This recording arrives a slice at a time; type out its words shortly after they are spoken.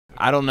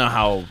I don't know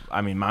how.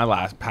 I mean,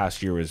 my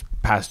past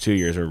 2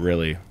 years were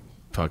really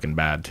fucking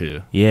bad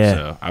too. Yeah.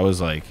 So I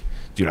was like,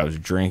 dude, I was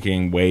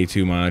drinking way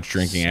too much,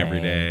 drinking every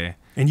day.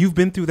 And you've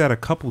been through that a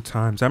couple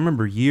times. I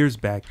remember years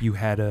back you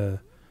had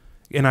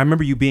and I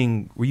remember you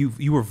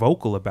were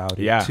vocal about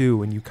it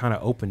too, and you kind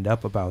of opened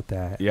up about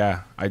that.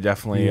 Yeah, I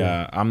definitely.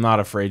 I'm not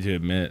afraid to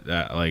admit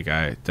that. Like,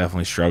 I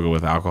definitely struggle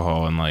with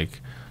alcohol, and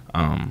like,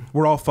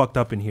 we're all fucked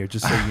up in here,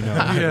 just so you know.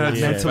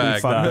 Mentally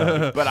fucked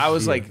up. But I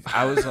was like,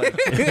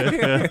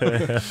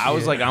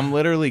 I'm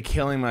literally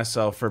killing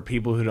myself for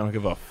people who don't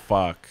give a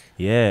fuck.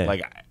 Yeah.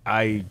 Like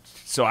I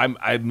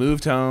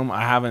moved home.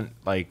 I haven't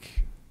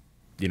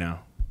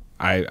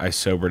I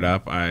sobered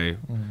up. I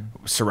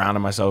surrounded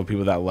myself with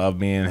people that love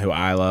me and who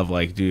I love.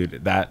 Like,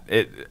 dude, that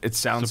it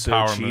sounds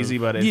so cheesy,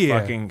 but it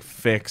fucking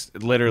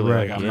fixed. Literally,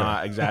 like, I'm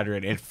not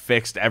exaggerating. It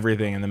fixed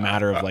everything in the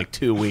matter of like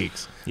 2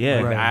 weeks.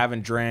 Yeah, like, I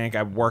haven't drank.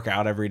 I work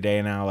out every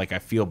day now. Like, I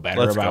feel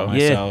better about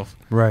myself.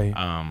 Yeah.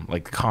 Right.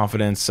 Like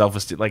confidence,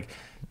 self-esteem. Like,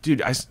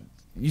 dude,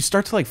 you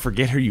start to like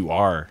forget who you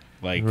are.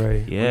 Like,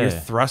 when you're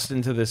thrust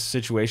into this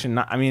situation.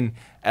 I mean,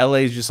 LA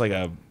is just like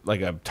a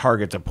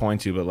target to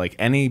point to, but like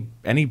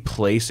any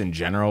place in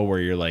general where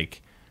you're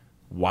like,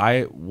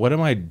 what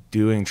am I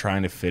doing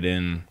trying to fit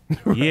in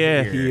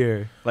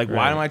here? Like,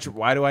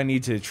 why do I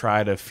need to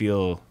try to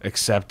feel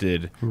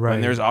accepted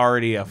when there's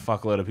already a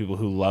fuckload of people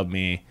who love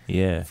me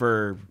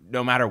for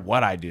no matter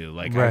what I do?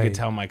 Like, I could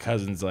tell my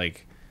cousins,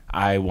 like,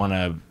 I want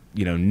to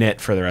knit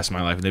for the rest of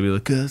my life, and they'd be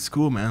like, that's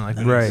cool, man. Like,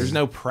 there's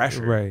no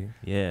pressure.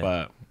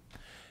 But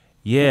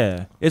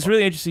yeah, it's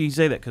really interesting you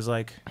say that, because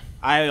like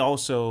I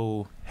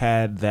also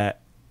had the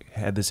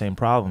same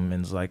problem,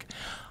 and it's like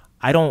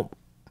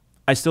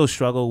I still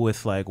struggle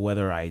with like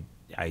whether I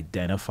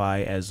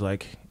identify as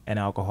like an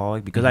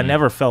alcoholic, because I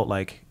never felt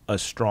like a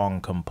strong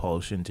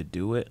compulsion to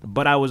do it,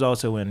 but I was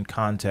also in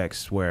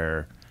contexts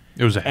where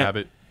it was a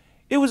habit.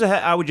 It was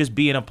I would just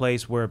be in a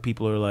place where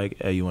people are like,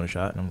 hey, you want a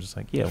shot? And I'm just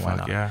like, yeah, why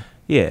not?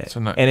 Yeah,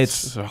 and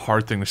it's a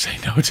hard thing to say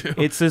no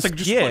to. It's just like,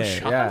 just one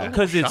shot,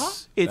 because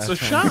it's a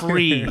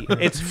free.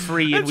 It's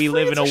free, and we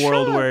live in a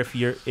world where if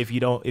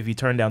you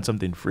turn down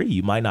something free,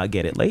 you might not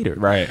get it later.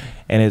 Right.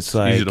 And it's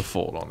like easy to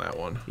fold on that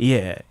one.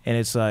 Yeah, and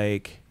it's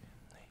like,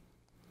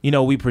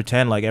 we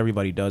pretend like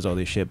everybody does all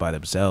this shit by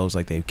themselves,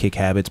 like they kick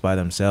habits by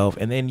themselves,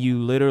 and then you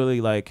literally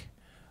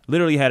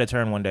had a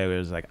turn one day where it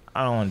was like,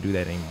 I don't want to do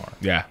that anymore.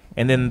 Yeah.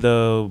 And then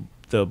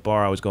the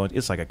bar I was going to,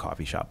 it's like a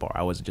coffee shop bar.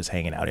 I wasn't just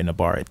hanging out in a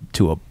bar at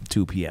 2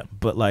 p.m.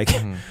 But like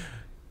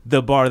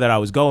the bar that I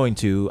was going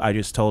to, I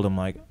just told them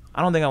like,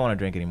 I don't think I want to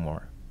drink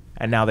anymore.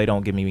 And now they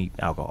don't give me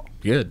alcohol.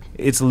 Good.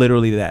 It's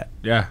literally that.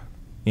 Yeah.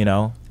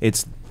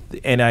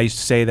 And I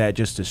say that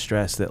just to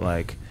stress that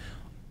like,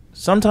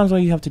 sometimes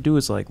what you have to do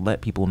is like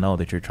let people know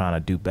that you're trying to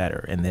do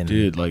better. And then,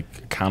 dude, like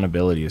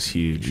accountability is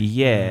huge.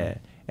 Yeah.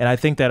 And I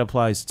think that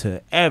applies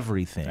to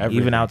everything.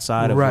 Even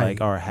outside of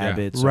like our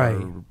habits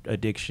or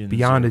addictions.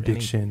 Beyond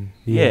addiction.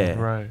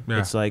 Yeah.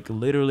 It's like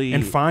literally.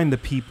 And find the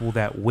people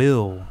that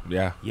will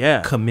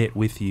commit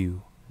with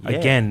you.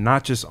 Again,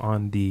 not just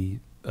on the,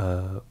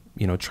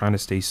 trying to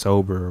stay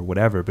sober or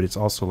whatever, but it's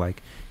also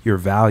like your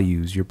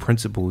values, your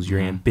principles, your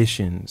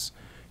ambitions.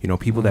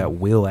 People that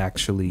will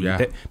actually,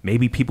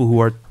 maybe people who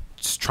are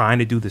trying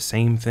to do the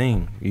same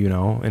thing,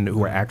 and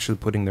who are actually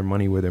putting their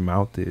money where their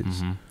mouth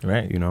is.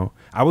 Right.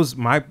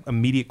 My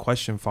immediate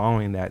question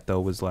following that though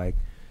was like,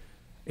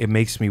 it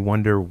makes me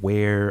wonder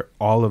where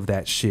all of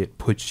that shit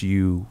puts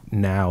you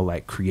now,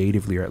 like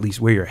creatively, or at least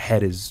where your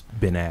head has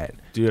been at.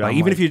 Dude, like,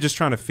 even if you're just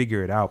trying to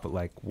figure it out, but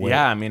like, what?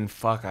 Yeah, I mean,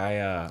 fuck,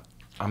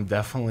 I'm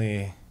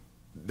definitely,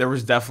 there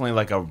was definitely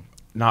like a,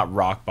 not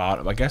rock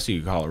bottom, I guess you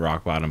could call it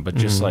rock bottom, but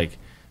just like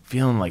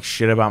feeling like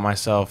shit about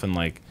myself, and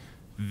like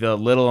the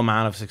little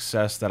amount of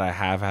success that I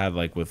have had,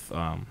 like with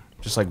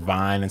just like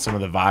Vine and some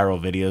of the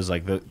viral videos,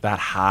 like that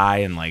high,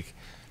 and like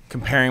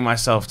comparing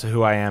myself to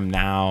who I am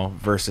now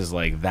versus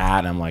like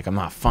that, I'm like, I'm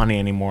not funny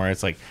anymore.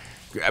 It's like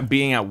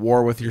being at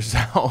war with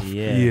yourself.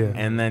 Yeah.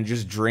 And then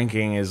just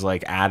drinking is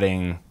like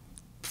adding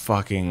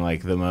fucking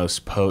like the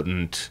most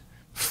potent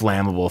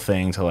flammable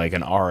thing to like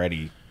an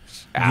already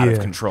out of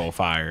control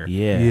fire.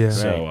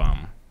 So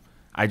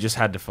I just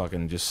had to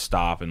fucking just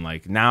stop, and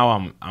like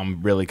now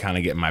I'm really kind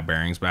of getting my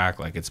bearings back.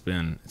 Like it's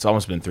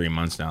almost been 3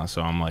 months now,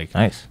 so I'm like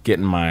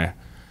getting my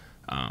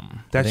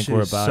that shit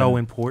is so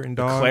important,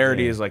 dog.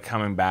 Clarity is like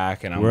coming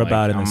back, and we're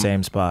about in the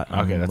same spot.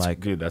 Okay, that's like,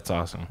 dude, that's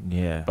awesome.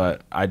 Yeah,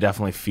 but I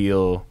definitely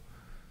feel.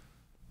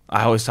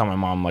 I always tell my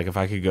mom, like, if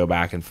I could go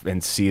back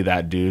and see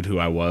that dude who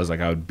I was, like,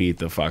 I would beat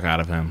the fuck out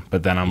of him.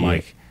 But then I'm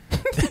like,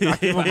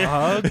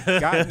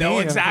 no,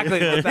 exactly.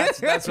 But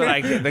that's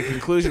what the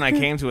conclusion I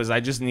came to is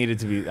I just needed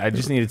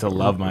to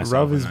love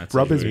myself.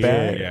 Rub his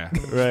back. Yeah.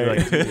 Right.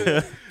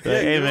 Like,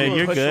 hey man,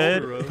 you're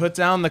good. Put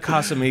down the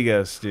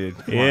Casamigos, dude.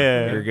 Come on,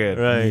 you're good.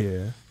 Right.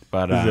 Yeah.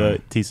 But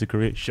Tisa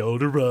Korea,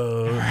 shoulder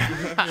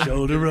rub,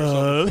 shoulder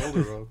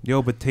rub.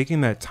 Yo, but taking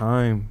that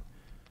time,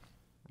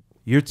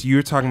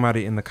 you're talking about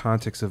it in the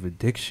context of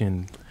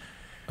addiction,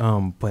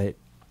 but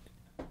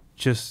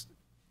just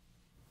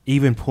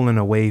even pulling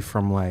away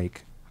from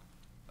like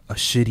a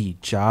shitty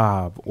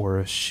job or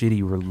a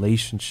shitty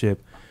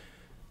relationship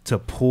to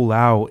pull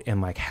out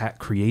and like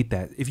create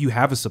that. If you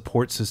have a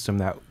support system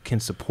that can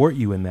support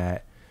you in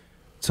that,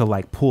 to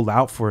like pull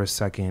out for a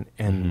second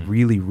and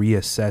really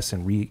reassess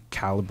and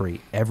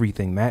recalibrate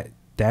everything,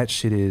 that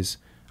shit is,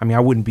 I mean, I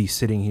wouldn't be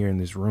sitting here in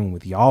this room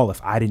with y'all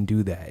if I didn't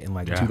do that in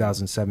like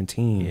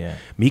 2017. Yeah.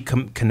 Me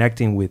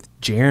connecting with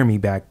Jeremy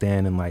back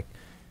then, and like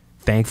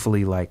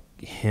thankfully like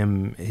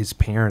his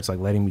parents like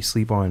letting me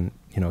sleep on,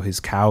 you know, his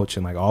couch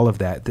and like all of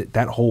that.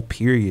 That whole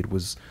period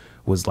was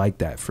like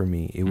that for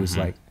me. It was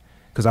like,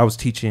 because I was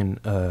teaching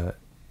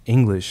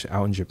English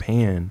out in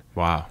Japan.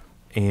 Wow.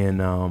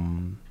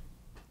 And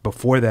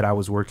before that, I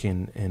was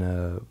working in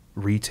a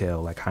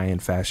retail, like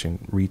high-end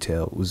fashion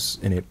retail.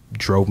 And it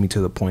drove me to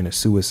the point of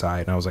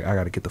suicide. And I was like, I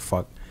got to get the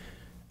fuck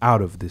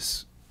out of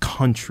this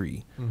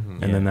country.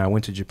 And then I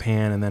went to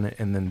Japan, and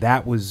then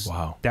that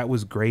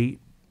was great.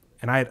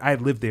 And I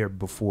had lived there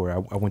before.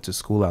 I went to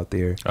school out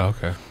there. Oh,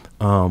 okay.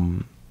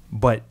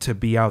 But to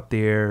be out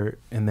there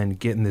and then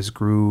get in this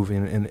groove,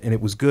 and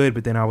it was good,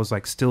 but then I was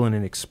like still in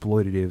an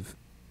exploitative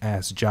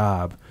ass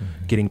job,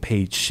 getting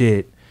paid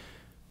shit.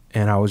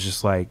 And I was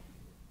just like,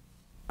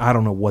 I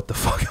don't know what the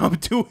fuck I'm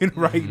doing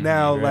right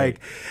now. Right. Like,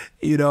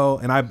 you know,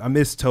 and I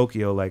miss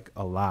Tokyo like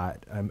a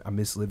lot. I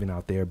miss living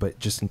out there, but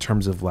just in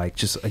terms of like,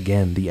 just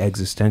again, the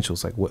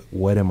existentials, like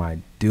what am I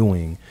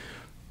doing?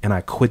 And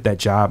I quit that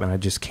job, and I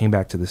just came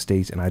back to the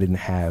States, and I didn't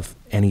have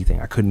anything.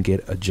 I couldn't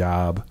get a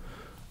job.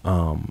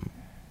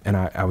 And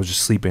I was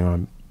just sleeping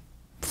on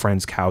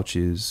friends'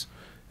 couches,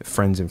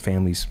 friends and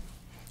families'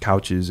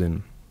 couches,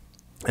 and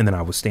then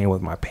I was staying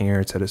with my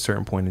parents at a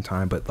certain point in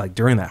time. But like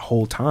during that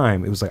whole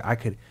time, it was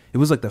like it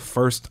was like the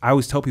first, I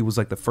always tell people, it was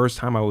like the first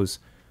time I was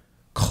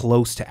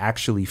close to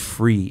actually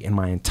free in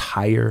my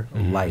entire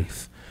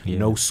life. Yeah.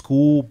 No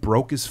school,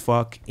 broke as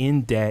fuck,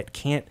 in debt,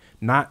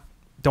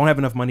 don't have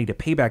enough money to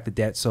pay back the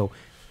debt. So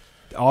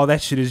all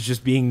that shit is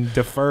just being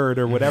deferred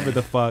or whatever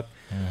the fuck.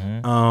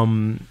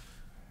 And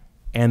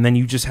then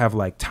you just have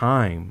like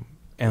time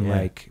and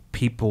like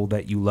people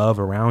that you love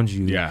around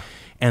you. Yeah.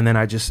 And then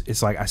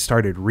it's like I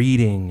started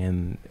reading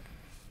and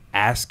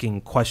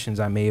asking questions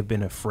I may have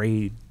been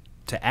afraid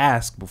to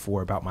ask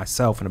before about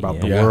myself and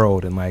about the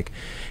world, and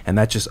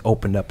that just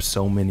opened up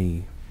so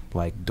many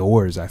like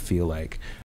doors, I feel like.